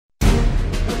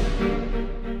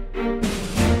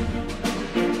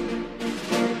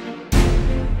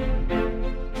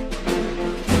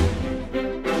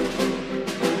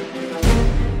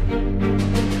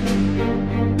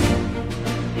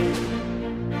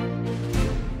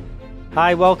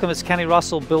Hi, welcome. It's Kenny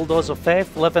Russell, Bulldozer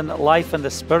Faith, living life in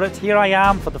the Spirit. Here I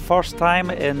am for the first time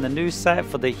in the new set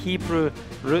for the Hebrew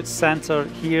Roots Center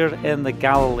here in the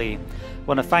Galilee. I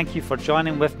want to thank you for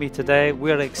joining with me today.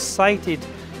 We're excited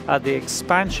at the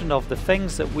expansion of the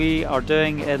things that we are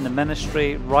doing in the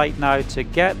ministry right now to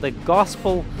get the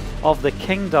gospel of the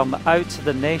kingdom out to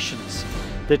the nations.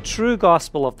 The true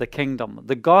gospel of the kingdom,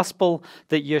 the gospel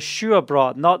that Yeshua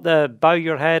brought, not the bow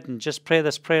your head and just pray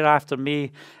this prayer after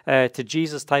me to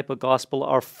Jesus type of gospel.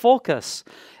 Our focus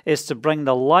is to bring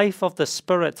the life of the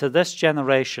Spirit to this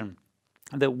generation,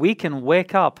 that we can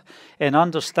wake up and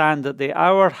understand that the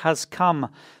hour has come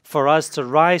for us to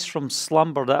rise from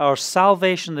slumber, that our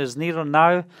salvation is nearer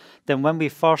now than when we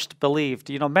first believed.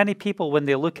 You know, many people, when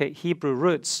they look at Hebrew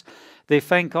roots, they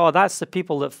think, oh, that's the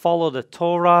people that follow the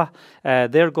Torah.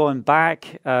 They're going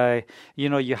back.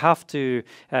 You have to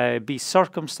be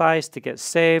circumcised to get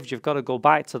saved. You've got to go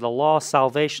back to the law.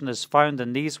 Salvation is found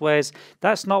in these ways.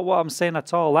 That's not what I'm saying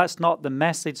at all. That's not the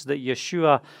message that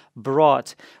Yeshua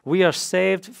brought. We are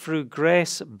saved through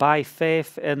grace by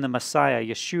faith in the Messiah,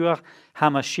 Yeshua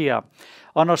HaMashiach.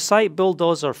 On our site,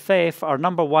 Bulldozer Faith, our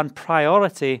number one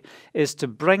priority is to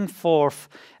bring forth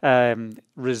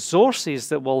resources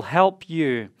that will help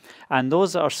you and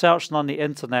those that are searching on the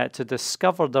internet to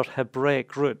discover their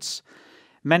Hebraic roots.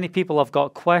 Many people have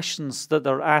got questions that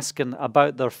they're asking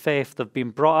about their faith. They've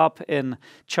been brought up in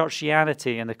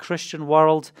churchianity, in the Christian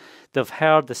world. They've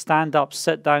heard the stand-up,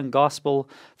 sit-down gospel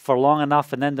for long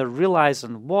enough, and then they're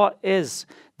realizing, what is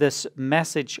this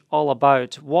message all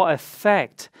about? What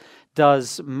effect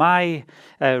does my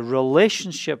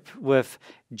relationship with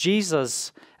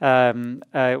Jesus,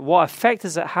 what effect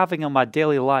is it having on my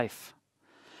daily life?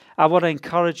 I want to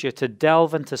encourage you to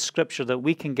delve into Scripture, that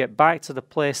we can get back to the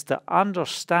place to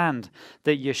understand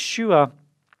that Yeshua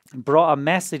brought a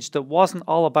message that wasn't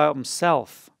all about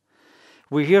himself.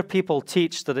 We hear people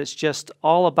teach that it's just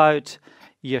all about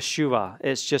Yeshua.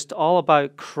 It's just all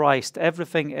about Christ,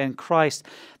 everything in Christ.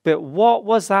 But what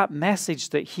was that message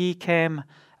that he came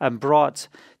and brought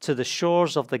to the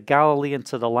shores of the Galilee and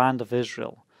to the land of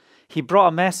Israel? He brought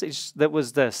a message that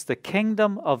was this: the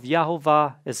kingdom of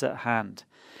Yahovah is at hand.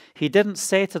 He didn't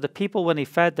say to the people when he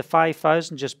fed the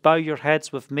 5,000, just bow your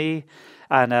heads with me,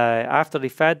 and after he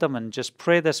fed them, and just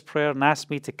pray this prayer and ask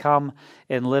me to come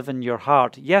and live in your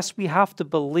heart. Yes, we have to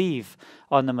believe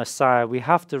on the Messiah. We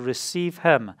have to receive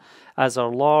him as our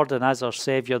Lord and as our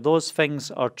Savior. Those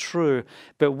things are true,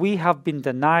 but we have been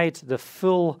denied the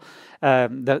fullness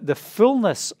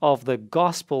of the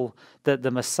gospel that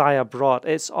the Messiah brought.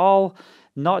 It's all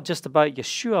not just about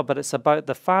Yeshua, but it's about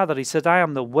the Father. He said, I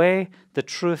am the way, the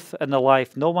truth, and the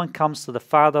life. No one comes to the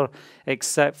Father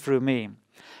except through me.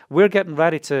 We're getting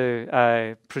ready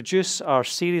to produce our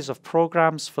series of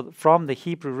programs from the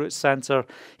Hebrew Roots Center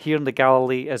here in the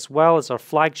Galilee, as well as our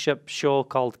flagship show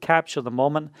called Capture the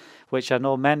Moment, which I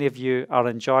know many of you are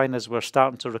enjoying as we're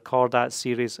starting to record that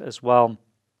series as well.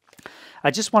 I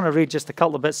just want to read just a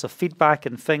couple of bits of feedback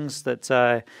and things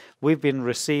that we've been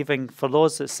receiving. For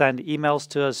those that send emails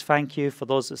to us, thank you. For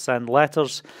those that send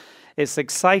letters, it's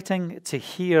exciting to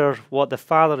hear what the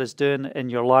Father is doing in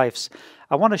your lives.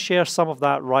 I want to share some of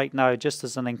that right now, just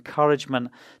as an encouragement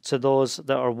to those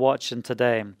that are watching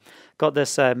today. Got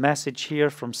this message here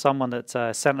from someone that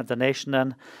sent a donation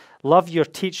in. Love your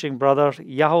teaching, brother.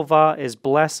 Yahovah is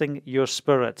blessing your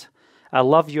spirit. I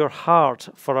love your heart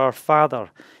for our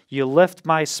Father. You lift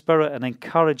my spirit and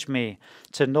encourage me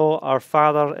to know our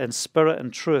Father in spirit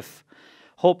and truth.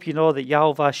 Hope you know that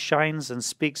Yahovah shines and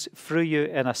speaks through you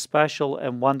in a special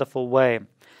and wonderful way.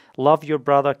 Love your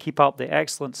brother. Keep up the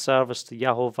excellent service to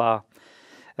Yahovah.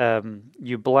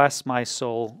 You bless my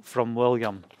soul, from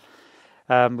William.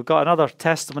 We've got another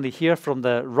testimony here from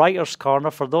the Writer's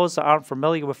Corner. For those that aren't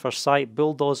familiar with our site,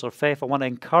 Bulldozer Faith, I want to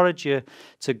encourage you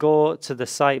to go to the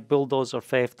site,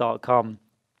 bulldozerfaith.com.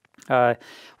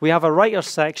 We have a writer's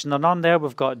section, and on there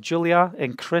we've got Julia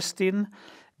and Christine,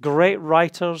 great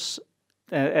writers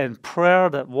in prayer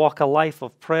that walk a life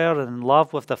of prayer and in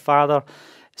love with the Father,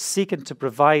 seeking to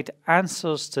provide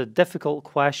answers to difficult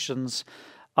questions,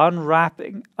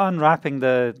 unwrapping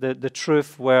the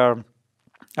truth where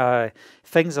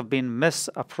things have been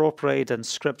misappropriated in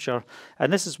Scripture.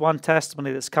 And this is one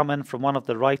testimony that's come in from one of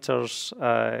the writers'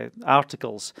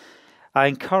 articles. I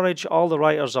encourage all the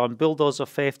writers on Bulldozer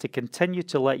Faith to continue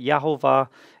to let Yahovah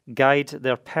guide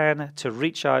their pen to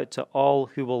reach out to all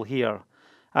who will hear.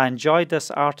 I enjoyed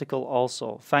this article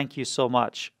also. Thank you so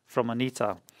much, from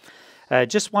Anita.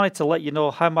 Just wanted to let you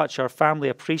know how much our family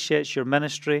appreciates your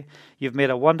ministry. You've made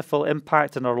a wonderful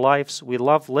impact in our lives. We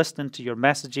love listening to your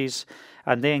messages,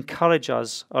 and they encourage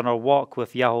us on our walk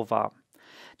with Yahovah.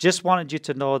 Just wanted you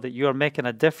to know that you are making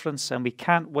a difference, and we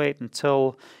can't wait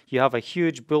until you have a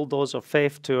huge Bulldozer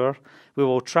Faith tour. We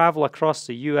will travel across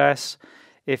the U.S.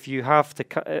 if we have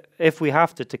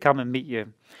to come and meet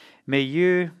you. May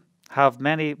you have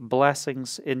many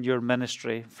blessings in your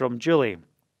ministry. From Julie.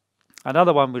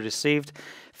 Another one we received.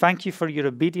 Thank you for your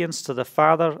obedience to the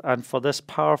Father and for this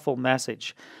powerful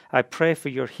message. I pray for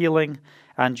your healing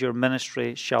and your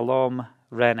ministry. Shalom,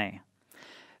 Rene.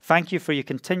 Thank you for your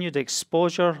continued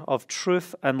exposure of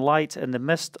truth and light in the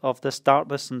midst of this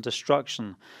darkness and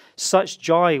destruction. Such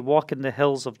joy walking the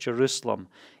hills of Jerusalem.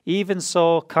 Even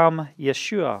so, come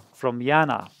Yeshua from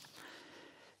Yana.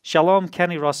 Shalom,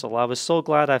 Kenny Russell. I was so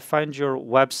glad I found your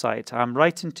website. I'm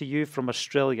writing to you from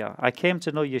Australia. I came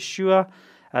to know Yeshua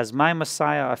as my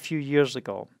Messiah a few years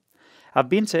ago. I've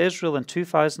been to Israel in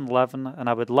 2011, and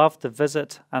I would love to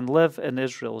visit and live in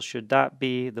Israel should that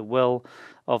be the will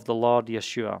of the Lord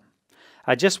Yeshua.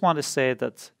 I just want to say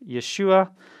that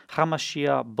Yeshua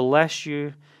HaMashiach bless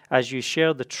you as you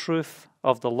share the truth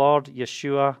of the Lord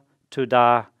Yeshua.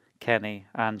 Todah, Kenny,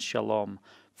 and Shalom.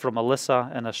 From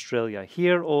Alyssa in Australia.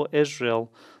 Hear, O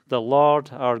Israel, the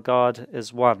Lord our God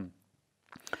is one.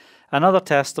 Another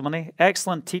testimony,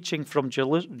 excellent teaching from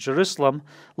Jerusalem,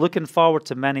 looking forward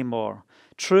to many more.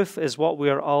 Truth is what we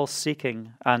are all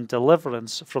seeking, and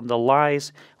deliverance from the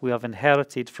lies we have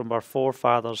inherited from our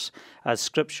forefathers, as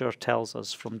Scripture tells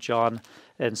us, from John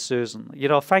and Susan.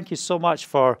 Thank you so much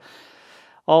for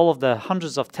all of the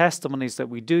hundreds of testimonies that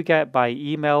we do get by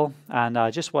email, and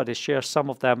I just want to share some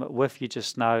of them with you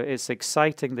just now. It's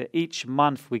exciting that each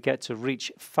month we get to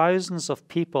reach thousands of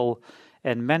people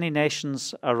in many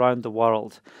nations around the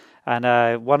world.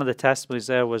 And one of the testimonies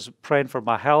there was praying for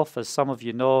my health. As some of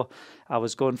you know, I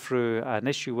was going through an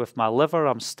issue with my liver.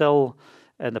 I'm still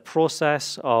in the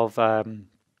process of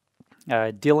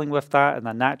dealing with that in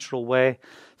a natural way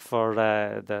for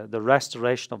the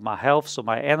restoration of my health. So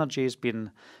my energy has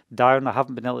been down. I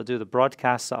haven't been able to do the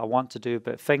broadcasts that I want to do,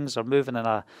 but things are moving in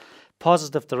a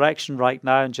positive direction right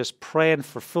now, and just praying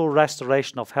for full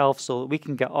restoration of health so that we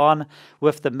can get on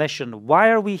with the mission. Why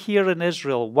are we here in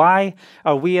Israel? Why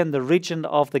are we in the region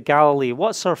of the Galilee?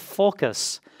 What's our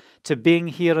focus to being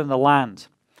here in the land?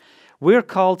 We're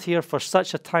called here for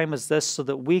such a time as this so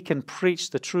that we can preach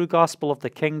the true gospel of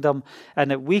the kingdom, and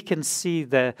that we can see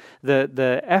the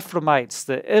Ephraimites,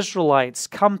 the Israelites,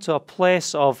 come to a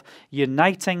place of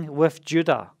uniting with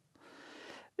Judah.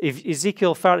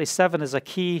 Ezekiel 37 is a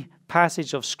key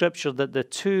passage of Scripture that the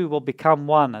two will become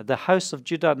one. The house of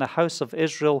Judah and the house of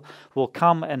Israel will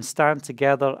come and stand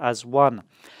together as one.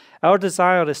 Our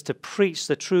desire is to preach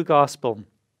the true gospel,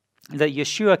 that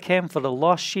Yeshua came for the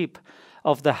lost sheep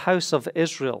of the house of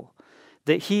Israel,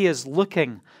 that he is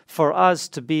looking for us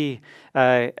to be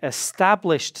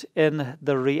established in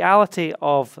the reality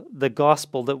of the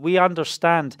gospel, that we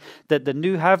understand that the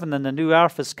new heaven and the new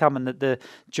earth is coming, that the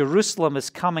Jerusalem is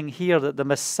coming here, that the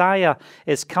Messiah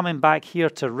is coming back here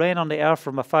to reign on the earth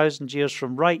from 1,000 years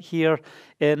from right here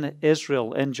in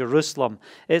Israel, in Jerusalem.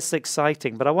 It's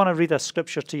exciting. But I want to read a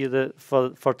scripture to you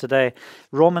for today.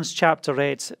 Romans chapter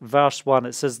 8, verse 1.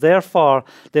 It says, "Therefore,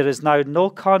 there is now no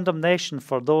condemnation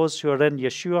for those who are in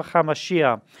Yeshua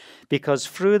HaMashiach, because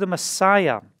through the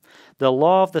Messiah, the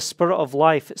law of the Spirit of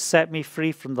life set me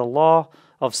free from the law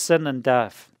of sin and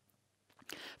death.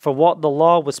 For what the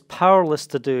law was powerless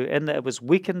to do, in that it was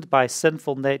weakened by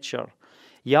sinful nature,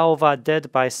 Yahovah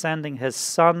did by sending his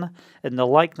Son in the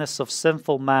likeness of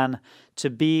sinful man to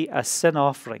be a sin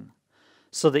offering,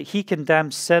 so that he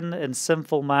condemned sin in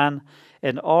sinful man,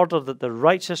 in order that the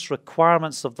righteous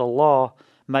requirements of the law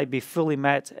might be fully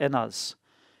met in us,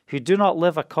 who do not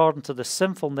live according to the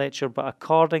sinful nature, but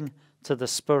according to the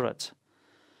Spirit.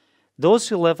 Those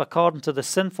who live according to the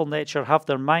sinful nature have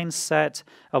their minds set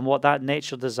on what that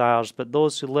nature desires, but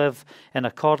those who live in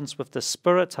accordance with the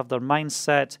Spirit have their minds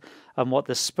set on what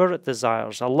the Spirit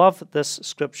desires." I love this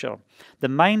scripture. "The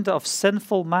mind of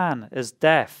sinful man is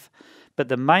death, but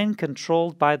the mind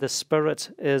controlled by the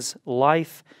Spirit is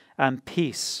life and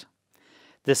peace.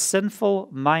 The sinful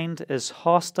mind is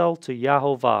hostile to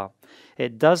Yahovah.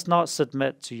 It does not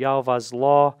submit to Yahovah's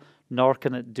law, nor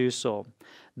can it do so.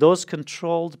 Those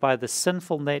controlled by the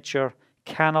sinful nature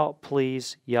cannot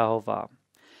please Yahovah.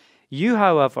 You,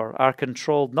 however, are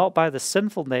controlled not by the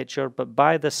sinful nature, but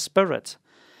by the Spirit.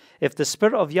 If the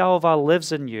Spirit of Yahovah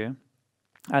lives in you,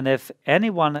 and if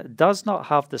anyone does not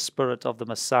have the Spirit of the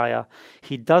Messiah,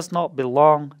 he does not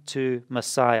belong to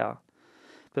Messiah.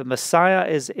 But Messiah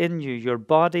is in you. Your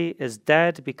body is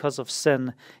dead because of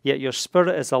sin, yet your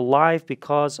spirit is alive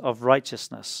because of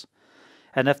righteousness.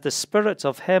 And if the Spirit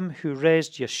of him who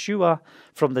raised Yeshua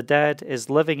from the dead is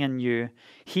living in you,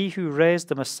 he who raised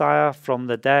the Messiah from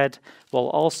the dead will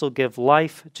also give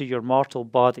life to your mortal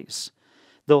bodies,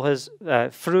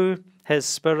 through his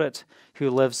Spirit who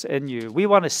lives in you. We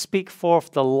want to speak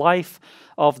forth the life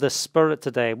of the Spirit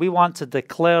today. We want to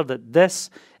declare that this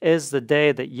is the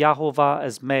day that Yahovah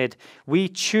has made. We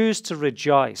choose to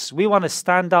rejoice. We want to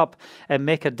stand up and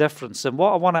make a difference. And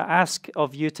what I want to ask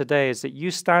of you today is that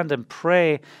you stand and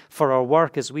pray for our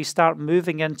work as we start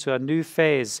moving into a new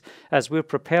phase, as we're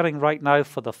preparing right now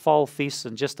for the fall feast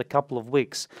in just a couple of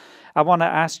weeks. I want to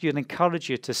ask you and encourage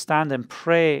you to stand and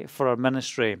pray for our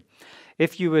ministry.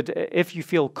 If you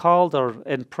feel called or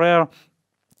in prayer,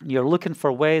 you're looking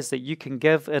for ways that you can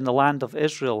give in the land of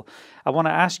Israel, I want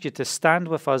to ask you to stand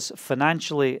with us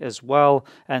financially as well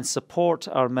and support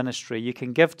our ministry. You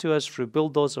can give to us through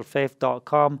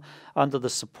bulldozerfaith.com under the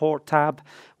support tab.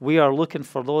 We are looking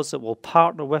for those that will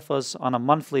partner with us on a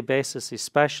monthly basis,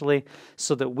 especially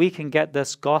so that we can get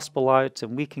this gospel out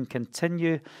and we can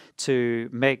continue to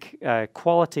make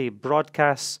quality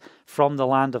broadcasts from the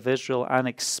land of Israel and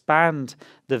expand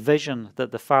the vision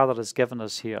that the Father has given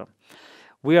us here.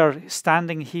 We are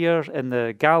standing here in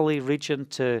the Galilee region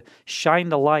to shine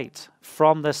the light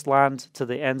from this land to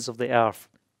the ends of the earth.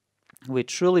 We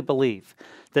truly believe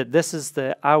that this is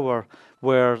the hour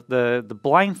where the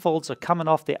blindfolds are coming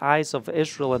off the eyes of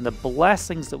Israel, and the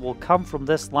blessings that will come from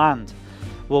this land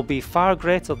will be far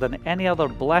greater than any other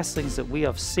blessings that we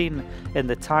have seen in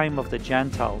the time of the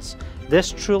Gentiles.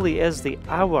 This truly is the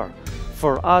hour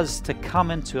for us to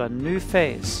come into a new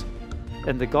phase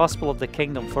in the gospel of the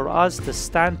kingdom, for us to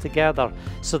stand together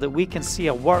so that we can see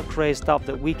a work raised up,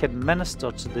 that we can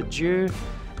minister to the Jew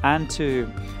and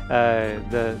to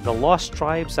the lost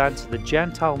tribes and to the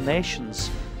Gentile nations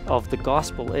of the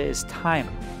gospel. It is time.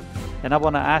 And I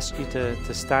want to ask you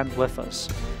to stand with us.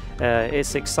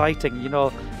 It's exciting. You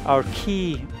know, our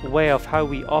key way of how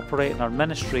we operate in our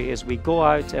ministry is we go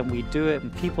out and we do it,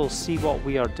 and people see what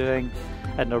we are doing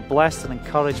and they're blessed and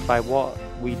encouraged by what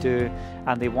we do,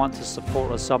 and they want to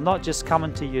support us. So I'm not just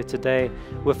coming to you today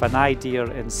with an idea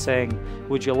and saying,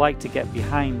 would you like to get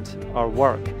behind our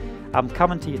work? I'm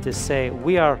coming to you to say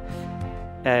we are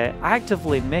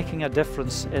actively making a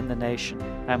difference in the nation,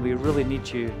 and we really need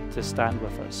you to stand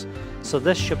with us. So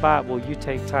this Shabbat, will you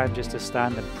take time just to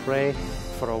stand and pray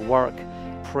for our work,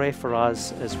 pray for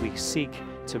us as we seek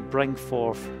to bring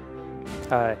forth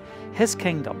His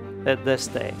kingdom at this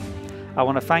day. I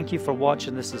want to thank you for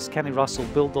watching. This is Kenny Russell,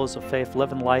 Bulldozer of Faith,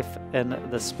 living life in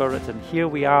the Spirit. And here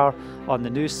we are on the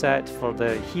new set for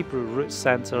the Hebrew Roots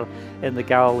Center in the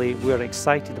Galilee. We're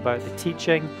excited about the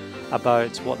teaching,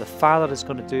 about what the Father is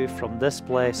going to do from this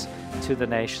place to the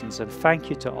nations. And thank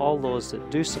you to all those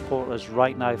that do support us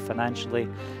right now financially.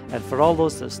 And for all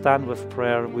those that stand with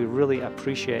prayer, we really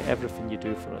appreciate everything you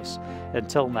do for us.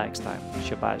 Until next time,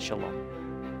 Shabbat Shalom.